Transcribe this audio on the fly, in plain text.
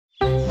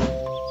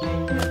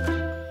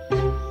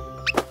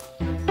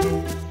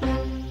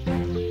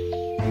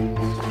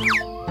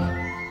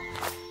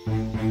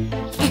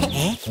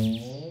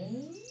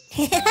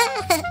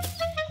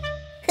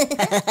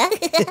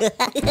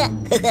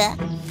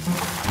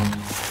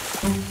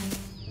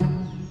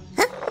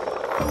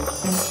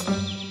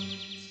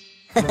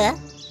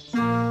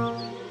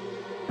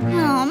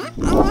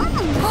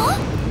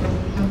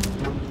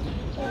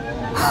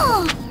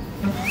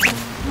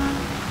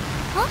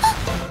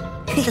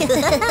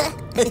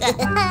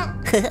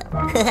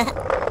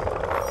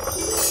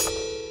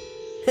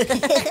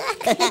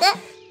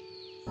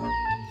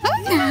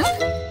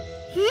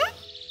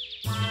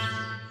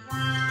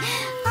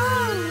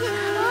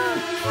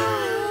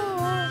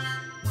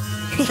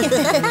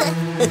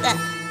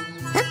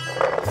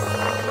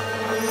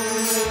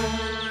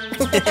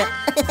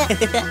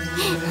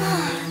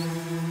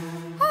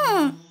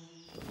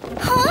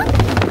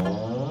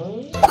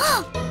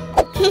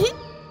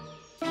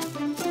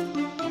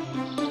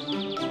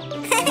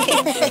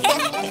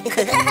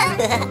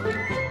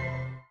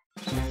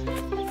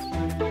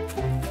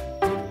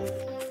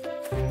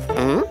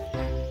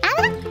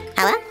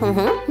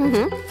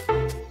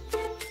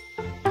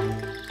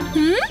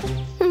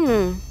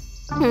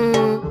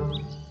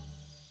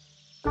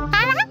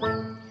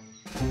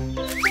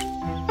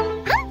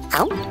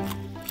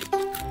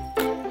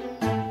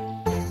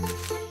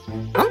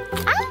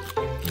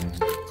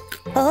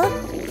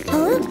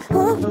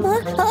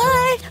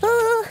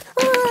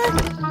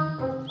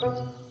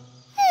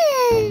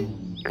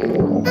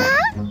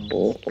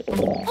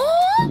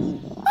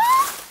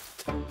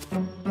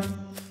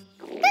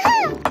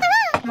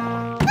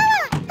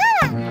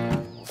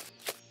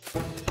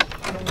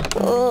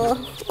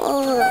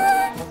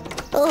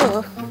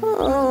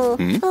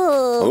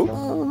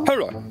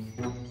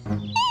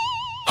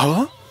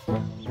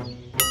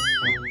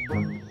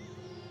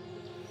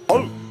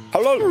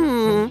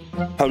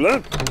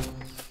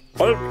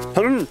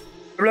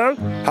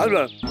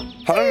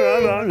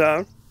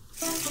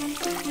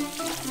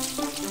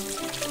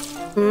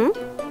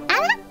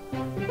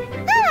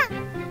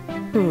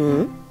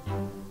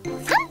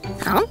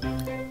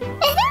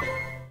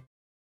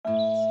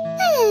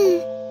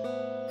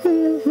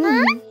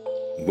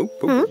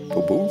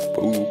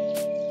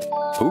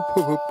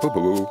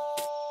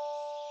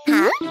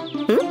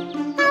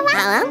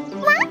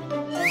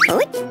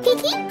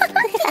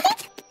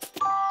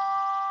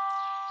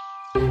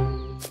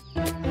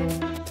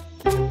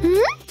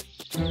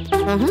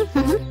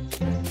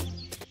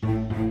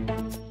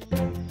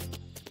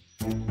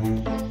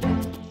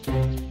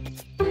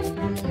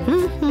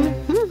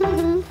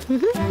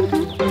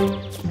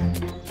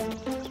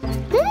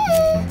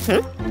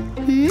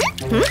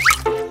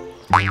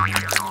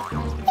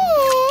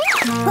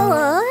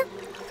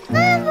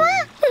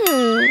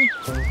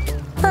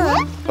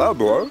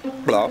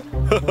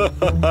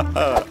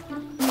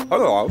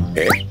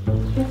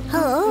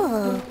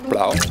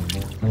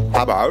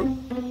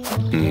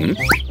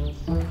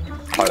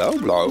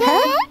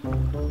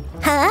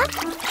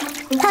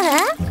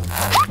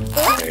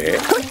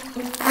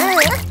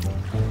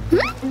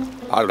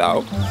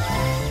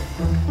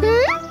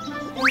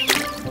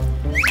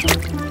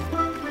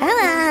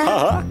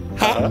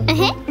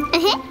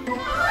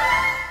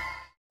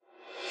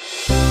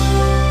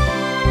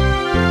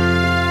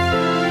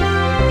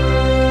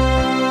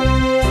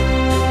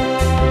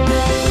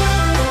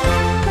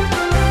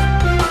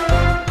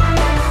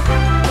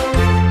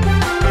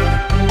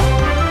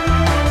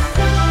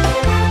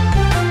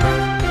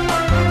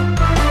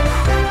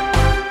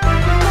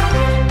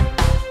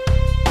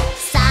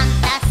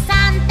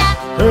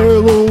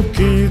Hello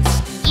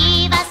kids,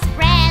 give us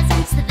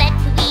presents that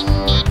we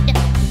need.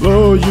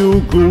 Are you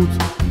good,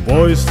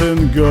 boys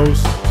and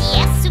girls?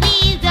 Yes,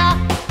 we go.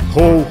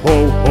 Ho, ho,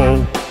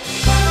 ho.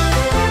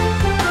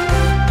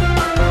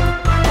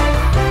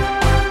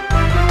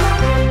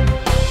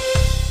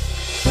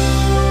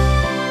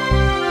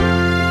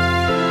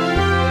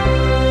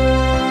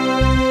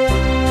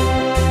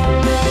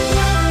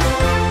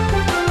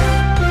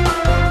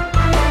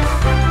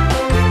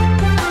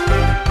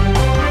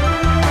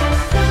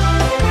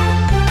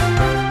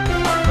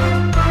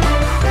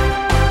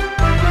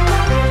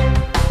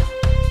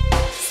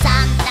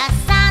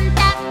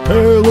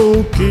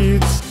 Hello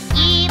kids,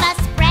 give us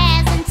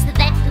presents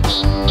that we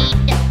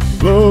need.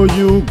 Are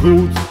you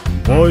good,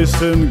 boys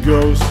and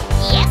girls?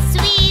 Yes,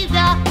 we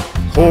go.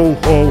 Ho,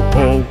 ho,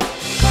 ho.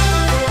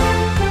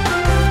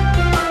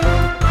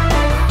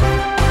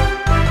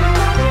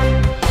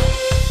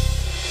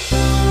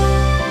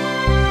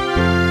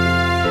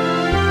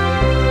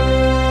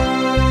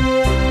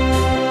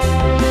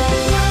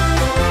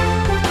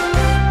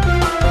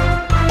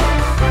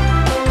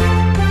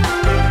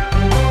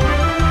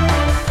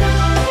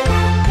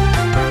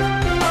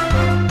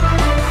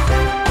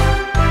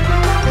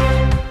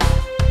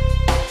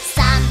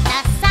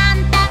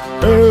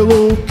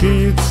 Hello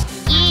kids,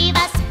 give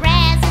us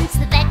presents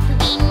that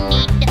we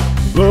need.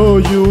 Are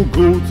you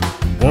good,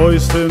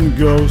 boys and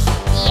girls?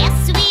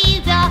 Yes, we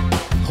go.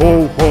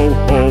 Ho, ho,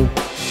 ho.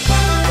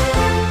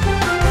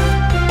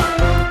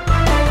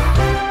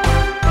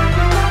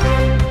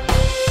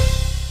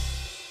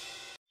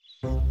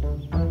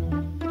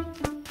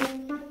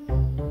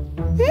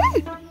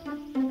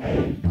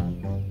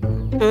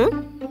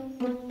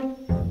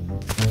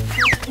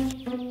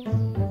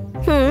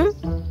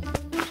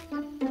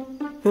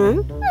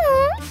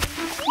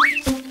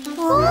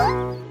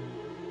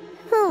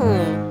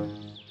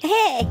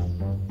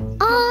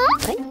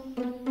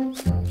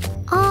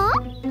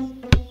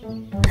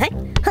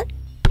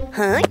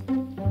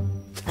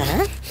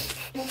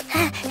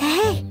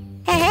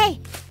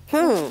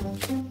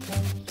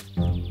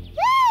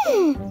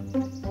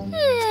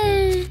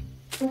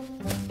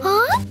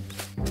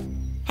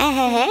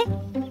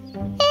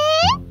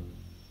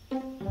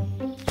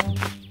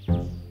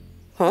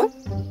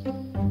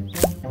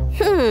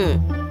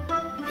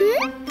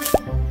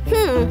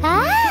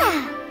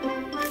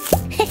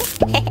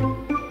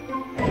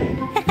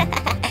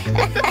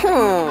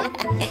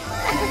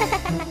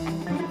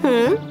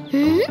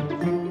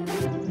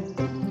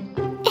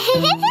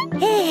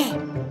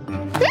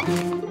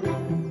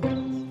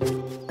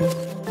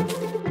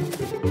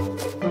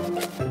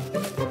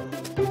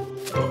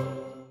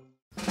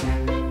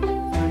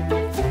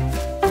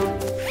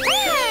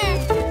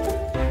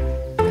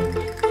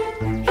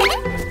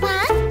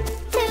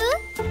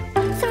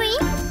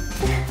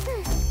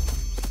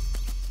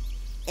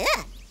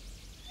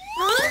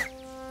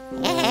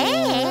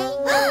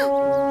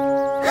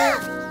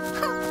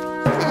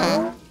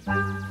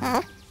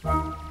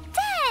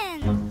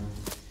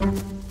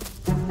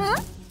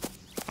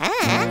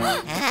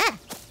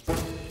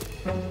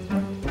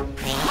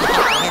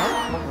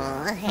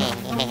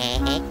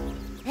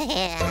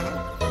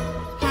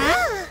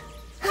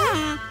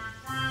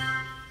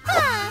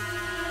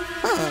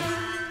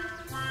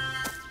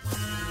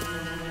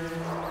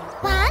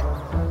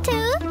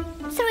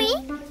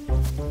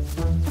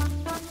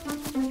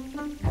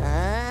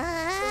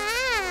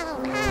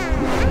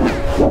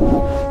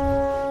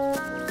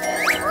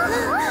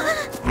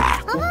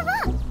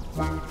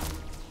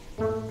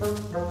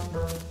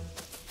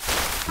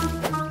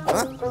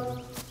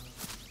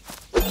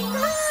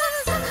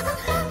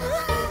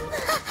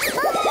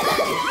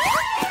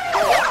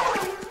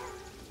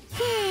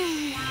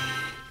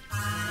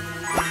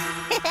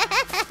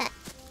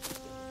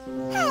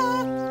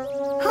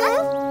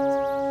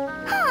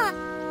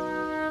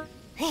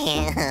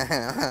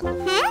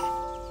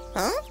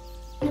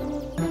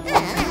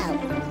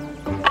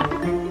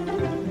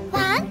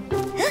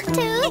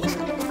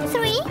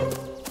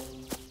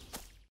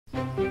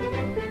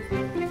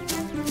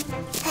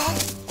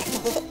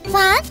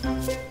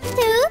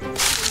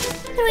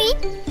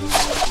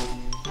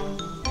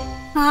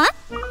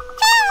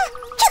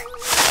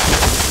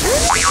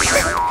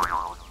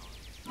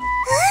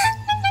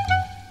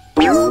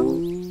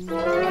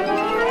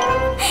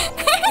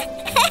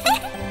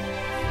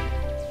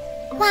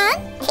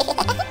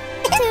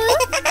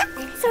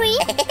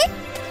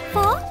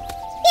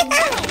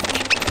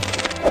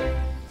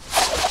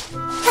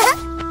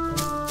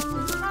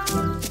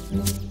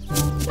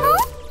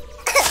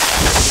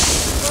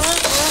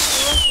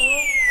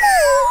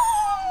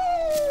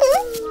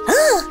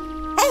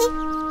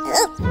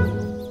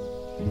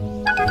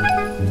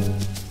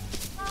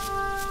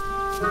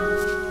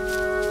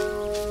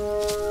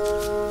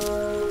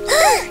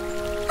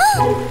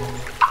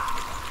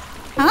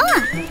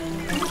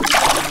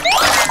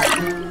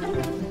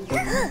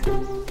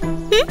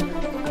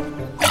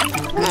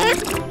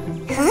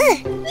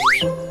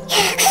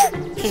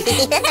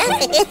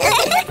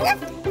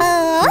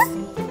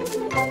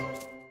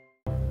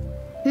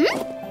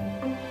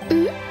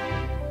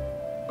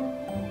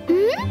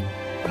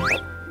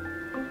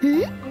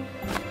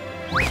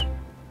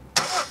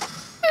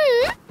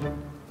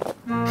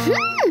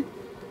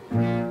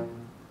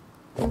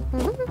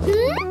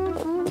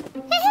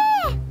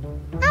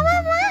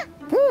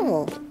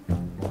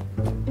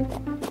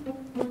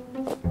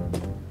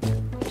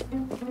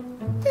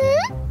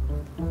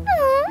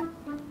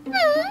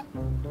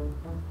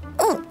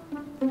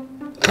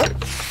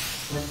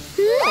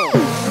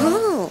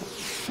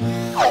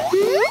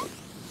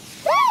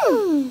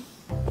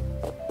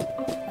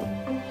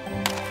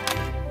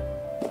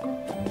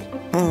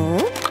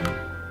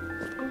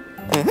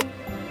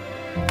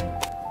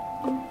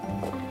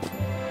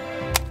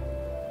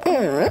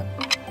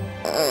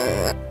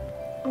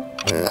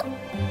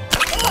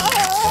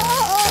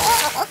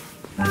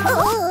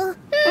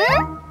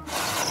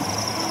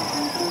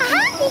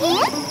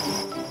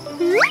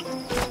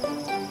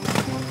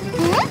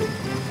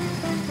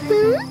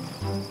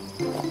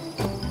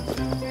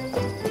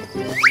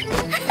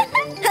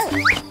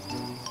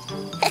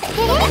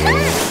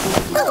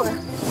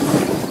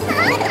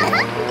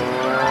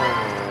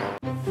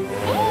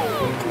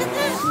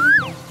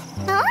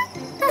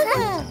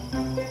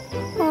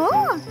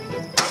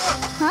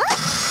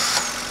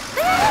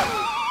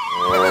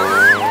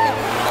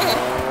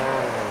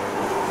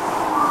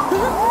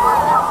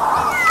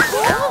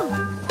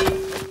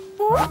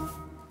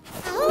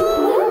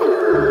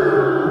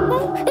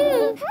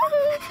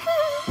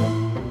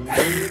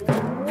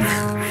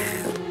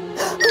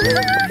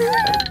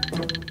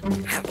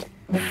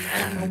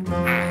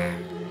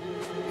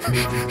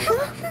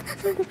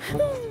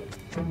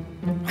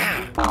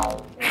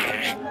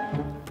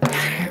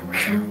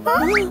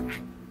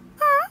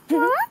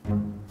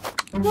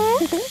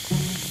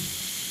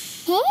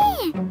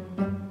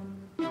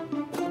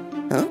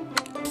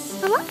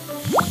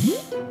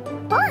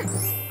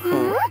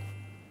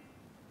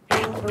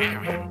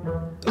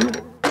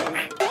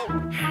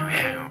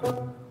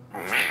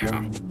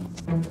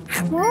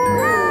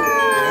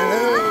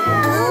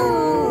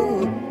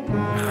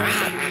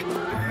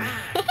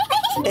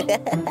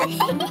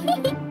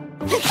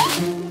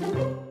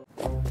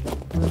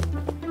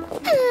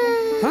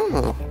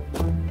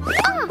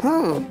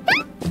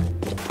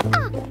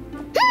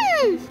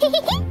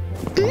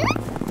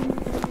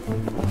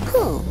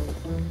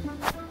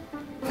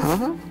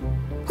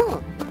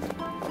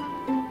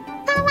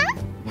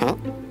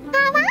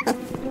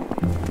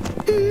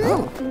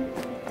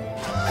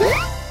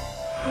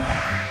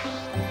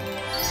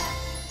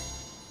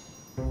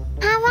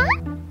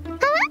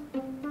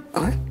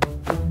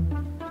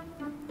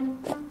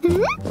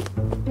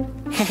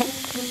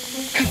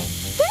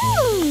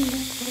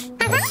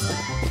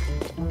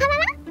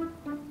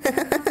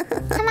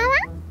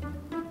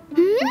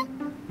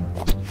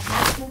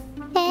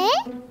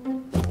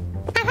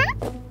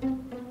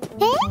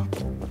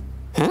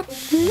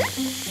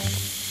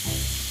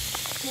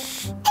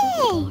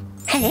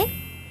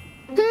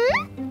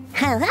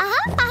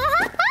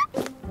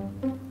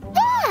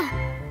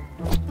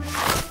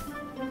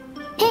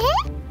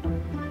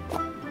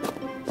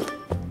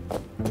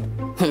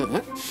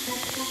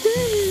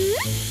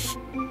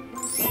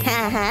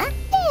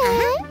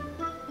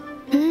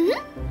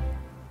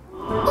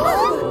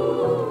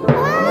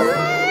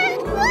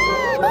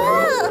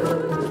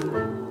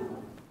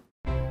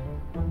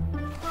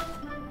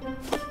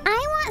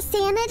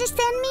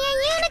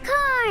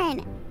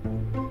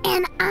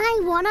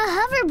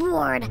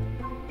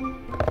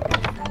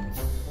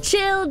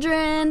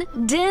 Children,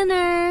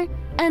 dinner,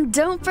 and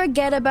don't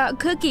forget about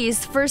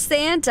cookies for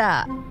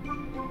Santa.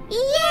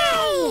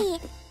 Yay!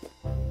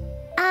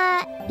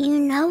 You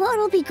know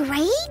what'll be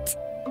great?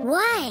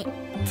 What?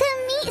 To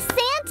meet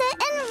Santa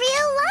in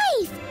real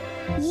life.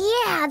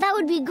 Yeah, that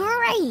would be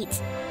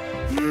great.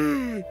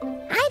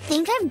 I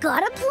think I've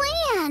got a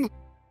plan.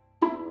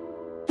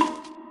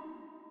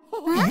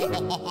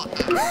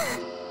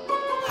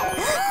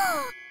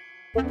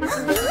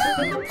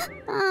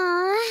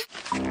 Aw,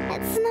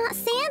 it's not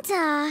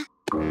Santa.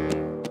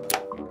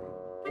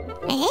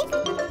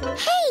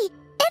 Hey,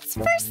 it's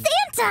for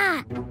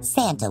Santa!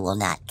 Santa will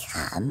not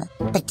come,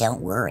 but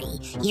don't worry.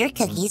 Your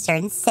cookies are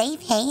in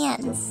safe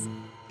hands.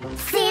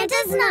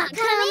 Santa's not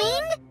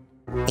coming?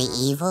 The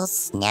evil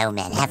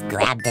snowmen have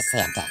grabbed the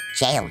Santa,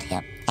 jailed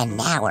him, and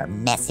now are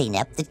messing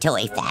up the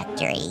toy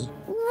factory.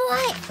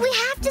 What? We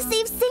have to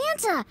save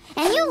Santa,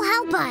 and you'll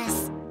help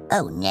us.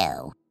 Oh,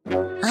 no.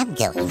 I'm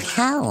going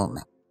home.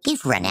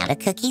 You've run out of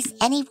cookies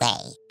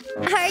anyway.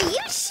 Are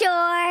you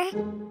sure?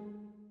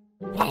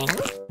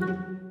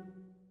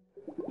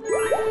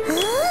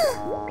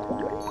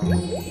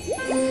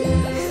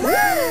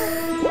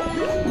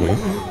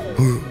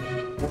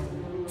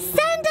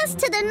 Send us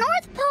to the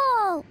North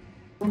Pole!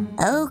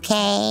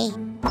 Okay.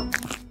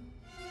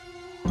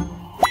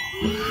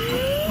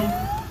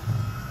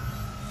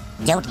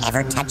 Don't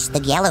ever touch the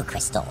yellow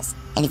crystals.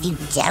 And if you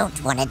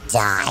don't want to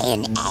die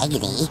in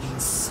agony,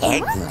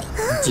 certainly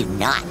do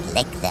not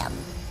lick them.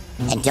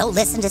 And don't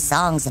listen to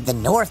songs of the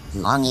North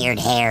long-eared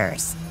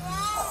hares.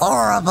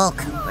 Horrible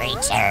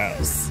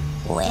creatures.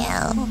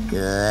 Well,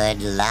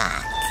 good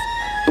luck.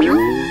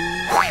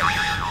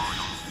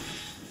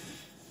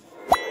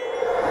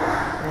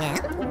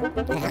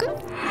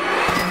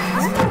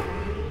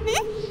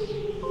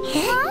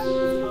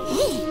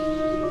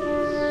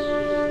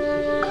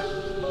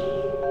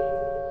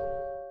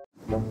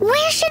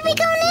 Where should we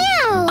go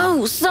now?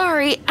 Oh,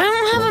 sorry, I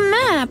don't have a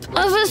map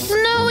of a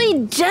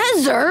snowy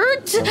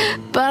desert,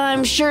 but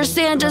I'm sure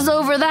Santa's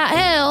over that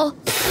hill.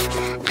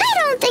 I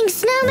don't think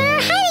snowmen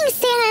are hiding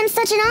Santa in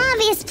such an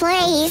obvious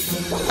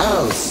place.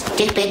 Oh,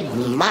 stupid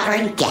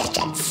modern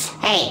gadgets.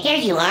 Hey, here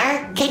you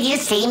are. Can you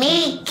see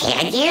me?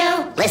 Can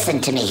you?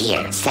 Listen to me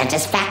here.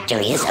 Santa's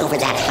factory is over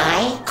that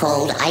high,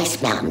 cold ice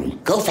mountain.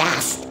 Go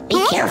fast. Be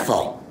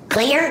careful.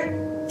 Clear?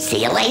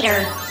 See you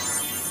later.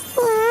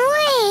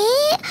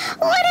 Wait,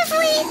 what if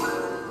we...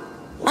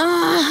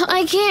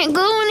 I can't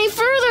go any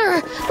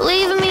further.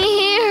 Leave me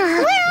here.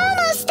 We're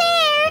almost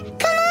there.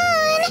 Come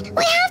on.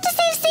 We have to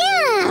save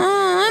Santa.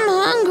 I'm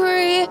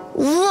hungry.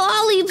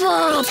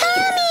 Lollipop.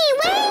 Tommy,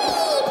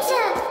 wait!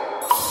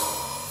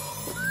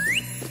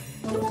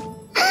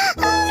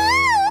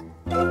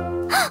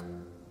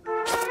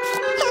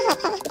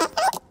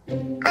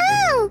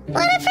 Oh,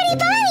 what a pretty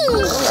bunny!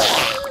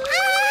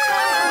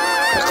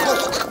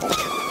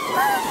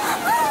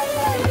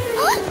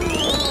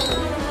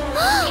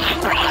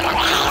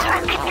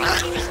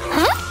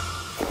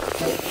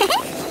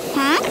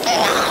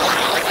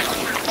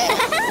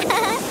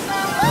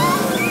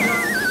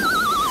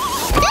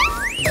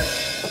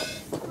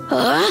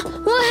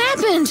 What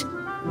happened?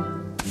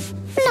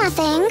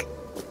 Nothing.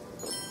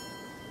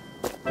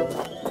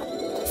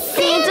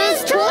 Santa's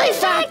toy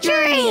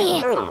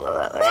factory!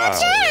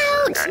 Watch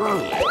out!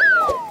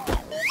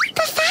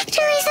 The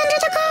factory's under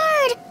the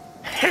guard.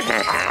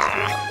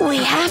 We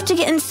have to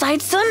get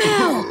inside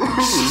somehow.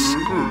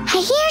 I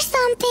hear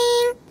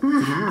something.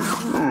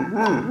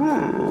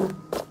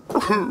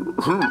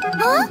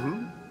 Huh?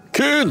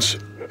 Kids,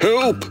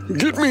 help!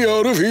 Get me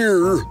out of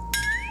here!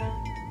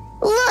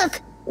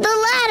 Look, the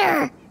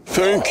ladder.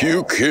 Thank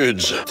you,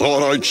 kids.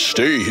 Thought I'd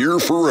stay here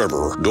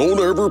forever. Don't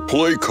ever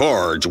play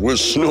cards with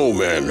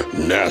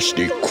snowmen.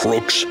 Nasty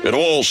crooks. It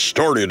all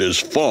started as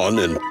fun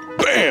and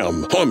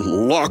bam! I'm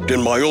locked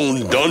in my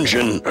own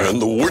dungeon and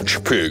the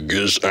witch pig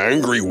is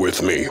angry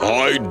with me.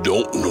 I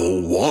don't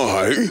know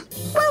why.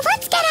 Well,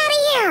 let's get out of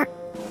here.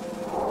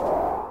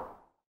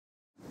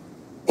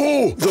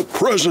 Oh, the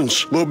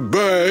presents. The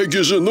bag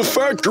is in the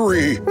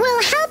factory.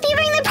 We'll help you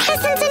bring the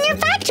presents in your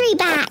factory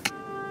back.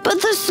 But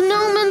the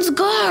snowman's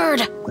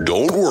guard.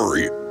 Don't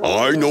worry.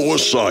 I know a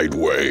side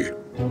way.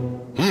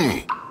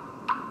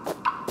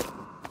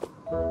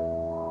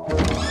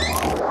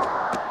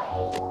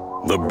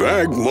 The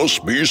bag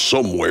must be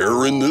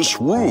somewhere in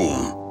this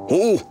room.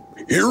 Oh,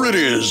 here it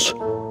is.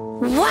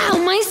 Wow,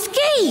 my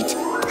skate!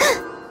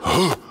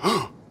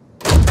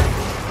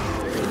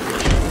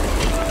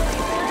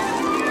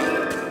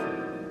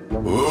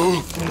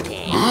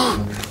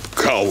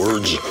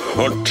 Cowards,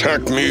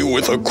 attack me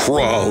with a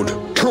crowd.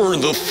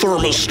 Turn the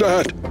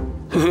thermostat.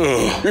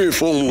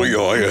 If only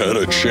I had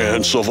a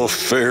chance of a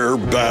fair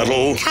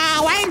battle.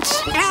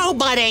 Cowards!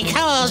 Nobody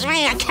calls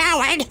me a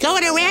coward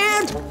going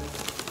around.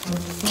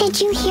 Did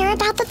you hear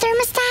about the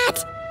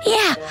thermostat?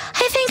 Yeah,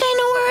 I think I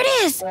know where it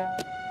is.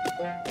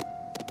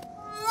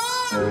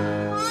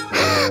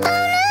 Oh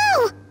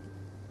no!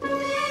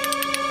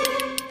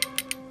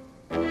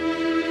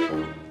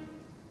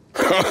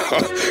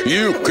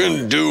 You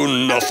can do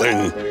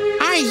nothing.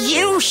 Are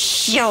you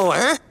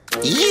sure?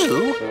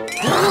 You?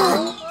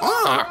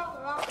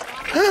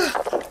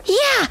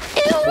 Yeah,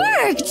 it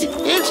worked!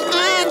 It's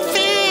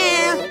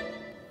unfair.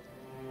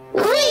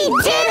 We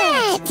did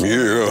it!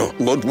 Yeah,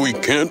 but we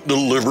can't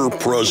deliver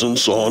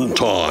presents on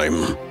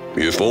time.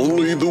 If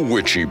only the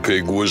witchy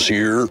pig was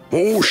here.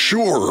 Oh,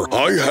 sure,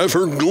 I have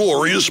her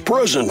glorious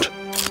present.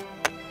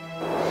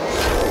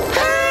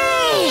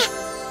 Hooray!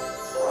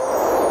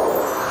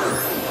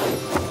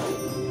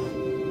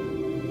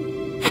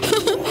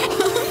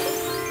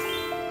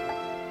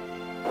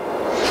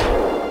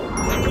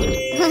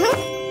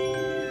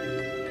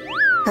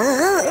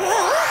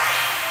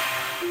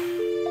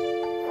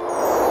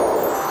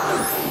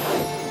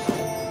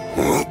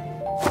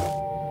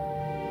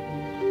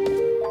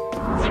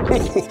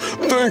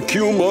 Thank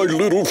you, my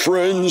little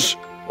friends.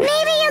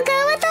 Maybe you'll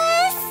go with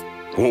us?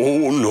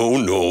 Oh,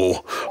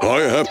 no.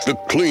 I have to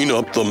clean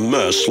up the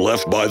mess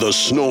left by the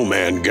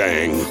snowman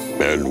gang.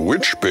 And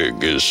Witch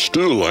Pig is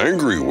still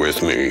angry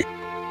with me.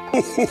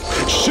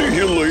 See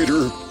you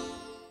later.